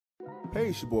Hey,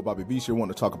 it's your boy Bobby B. Here. I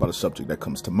want to talk about a subject that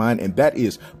comes to mind, and that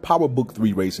is Power Book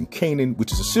 3 Raising Kanan,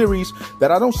 which is a series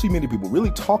that I don't see many people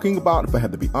really talking about, if I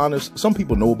have to be honest. Some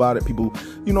people know about it, people,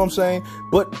 you know what I'm saying?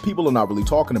 But people are not really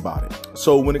talking about it.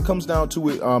 So when it comes down to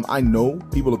it, I know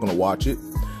people are going to watch it.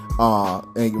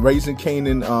 And Raising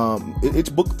Kanan, it's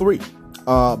book 3.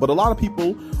 But a lot of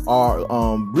people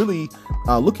are really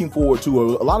looking forward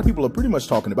to, a lot of people are pretty much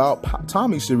talking about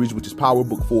Tommy's series, which is Power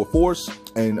Book 4 Force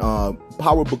and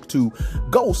Power Book 2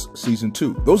 Ghost Season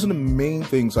 2. Those are the main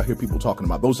things I hear people talking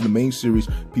about. Those are the main series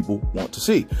people want to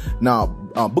see. Now,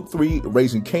 Book 3,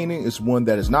 Raising Kanan, is one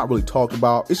that is not really talked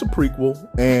about. It's a prequel,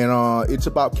 and it's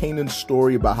about Kanan's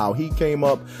story, about how he came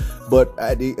up. But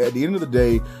at the end of the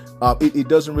day, it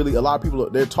doesn't really, a lot of people,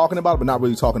 they're talking about it, but not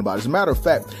really talking about it. As a matter of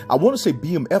fact, I want to say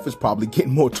BMF is probably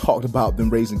getting more talked about than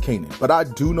Raising Kanan. But I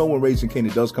do know when Raising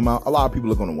Kanan does come out, a lot of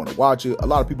people are going to want to watch it. A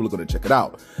lot of people are going to check it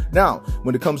out. Now,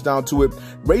 when it comes down to it,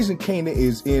 Raising Kanan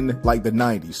is in like the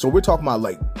 90s. So we're talking about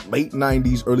like late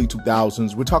 90s, early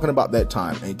 2000s. We're talking about that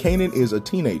time. And Kanan is a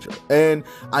teenager. And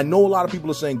I know a lot of people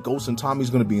are saying Ghost and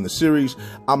Tommy's going to be in the series.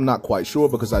 I'm not quite sure,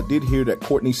 because I did hear that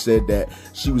Courtney said that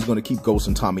she was going to keep Ghost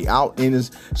and Tommy out. And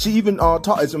she even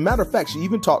as a matter of fact, she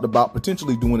even talked about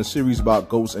potentially doing a series about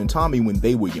Ghost and Tommy when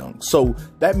they were young. So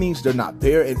that means they're not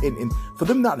there. And for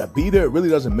them not to be there, it really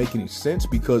doesn't make any sense,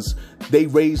 because they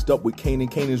raised up with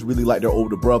Kanan. Kanan's really like their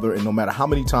older brother. And no matter how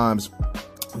many times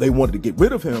they wanted to get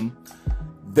rid of him,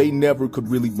 they never could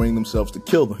really bring themselves to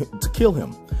kill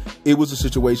him. It was a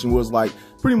situation where it's like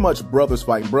pretty much brothers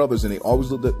fighting brothers, and they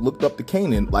always looked up to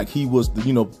Kanan like he was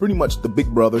the, pretty much the big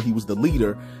brother. He was the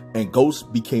leader, and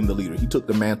Ghost became the leader. He took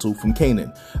the mantle from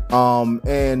Kanan.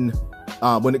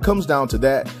 When it comes down to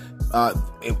that,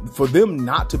 for them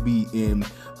not to be in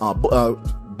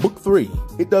book 3,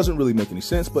 it doesn't really make any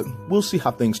sense, but we'll see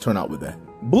how things turn out with that.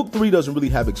 Book 3 doesn't really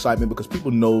have excitement because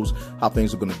people knows how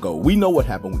things are going to go. We know what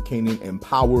happened with Kanan and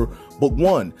Power Book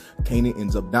 1. Kanan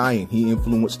ends up dying. He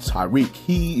influenced Tyreek.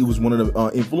 He was one of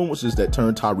the influences that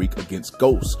turned Tyreek against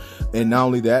Ghost. And not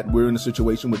only that, we're in a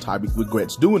situation where Tyreek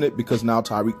regrets doing it, because now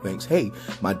Tyreek thinks, hey,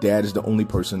 my dad is the only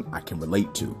person I can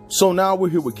relate to. So now we're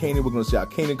here with Kanan. We're going to see how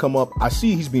Kanan come up. I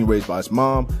see he's being raised by his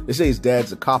mom. They say his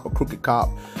dad's a cop, a crooked cop,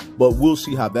 but we'll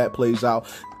see how that plays out.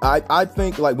 I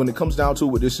think, like, when it comes down to it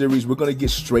with this series, we're going to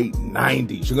get straight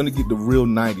 90s. You're going to get the real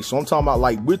 90s. So I'm talking about,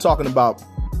 like, we're talking about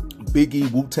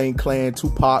Biggie, Wu-Tang Clan,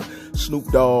 Tupac, Snoop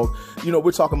Dogg.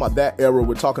 We're talking about that era.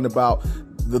 We're talking about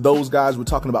those guys. We're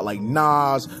talking about like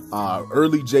Nas,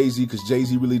 early Jay-Z, because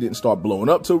Jay-Z really didn't start blowing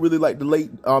up till really like the late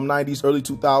 90s, early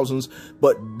 2000s.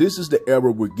 But this is the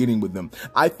era we're getting with them.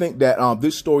 I think that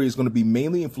this story is going to be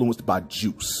mainly influenced by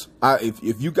Juice.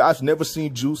 If you guys never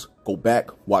seen Juice, go back,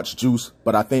 watch Juice.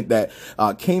 But I think that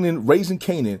Raising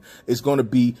Kanan is going to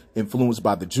be influenced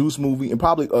by the Juice movie and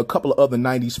probably a couple of other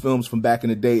 90s films from back in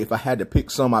the day. If I had to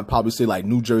pick some, I'd probably say like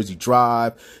New Jersey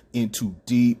Drive, Into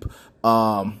Deep,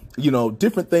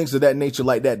 different things of that nature,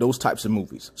 like that, those types of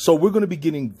movies. So we're going to be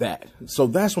getting that. So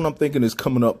that's what I'm thinking is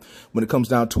coming up when it comes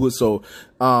down to it. So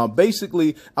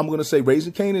basically, I'm going to say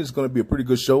Raising Kanan is going to be a pretty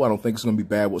good show. I don't think it's going to be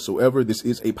bad whatsoever. This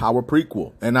is a power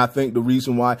prequel. And I think the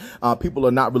reason why people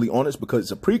are not really on it is because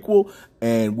it's a prequel,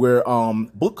 and where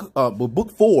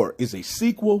book 4 is a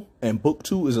sequel and book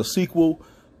 2 is a sequel.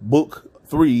 Book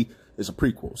 3 is a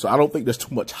prequel. So I don't think there's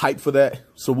too much hype for that.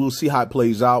 So we'll see how it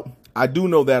plays out. I do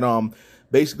know that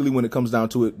basically when it comes down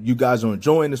to it, you guys are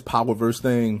enjoying this Powerverse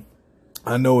thing.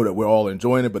 I know that we're all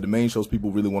enjoying it, but the main shows people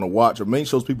really want to watch, or main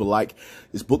shows people like,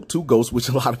 is Book 2 Ghost, which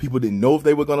a lot of people didn't know if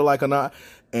they were going to like or not,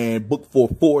 and Book 4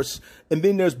 Force. And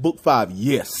then there's Book 5.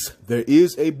 Yes, there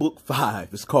is a Book 5.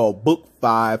 It's called Book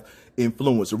 5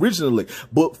 Influence. Originally,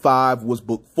 Book 5 was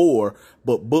Book 4,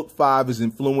 but Book 5 is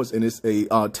Influence, and it's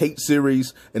a Tate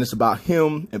series, and it's about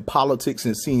him and politics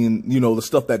and seeing, the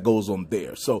stuff that goes on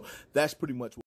there. So that's pretty much what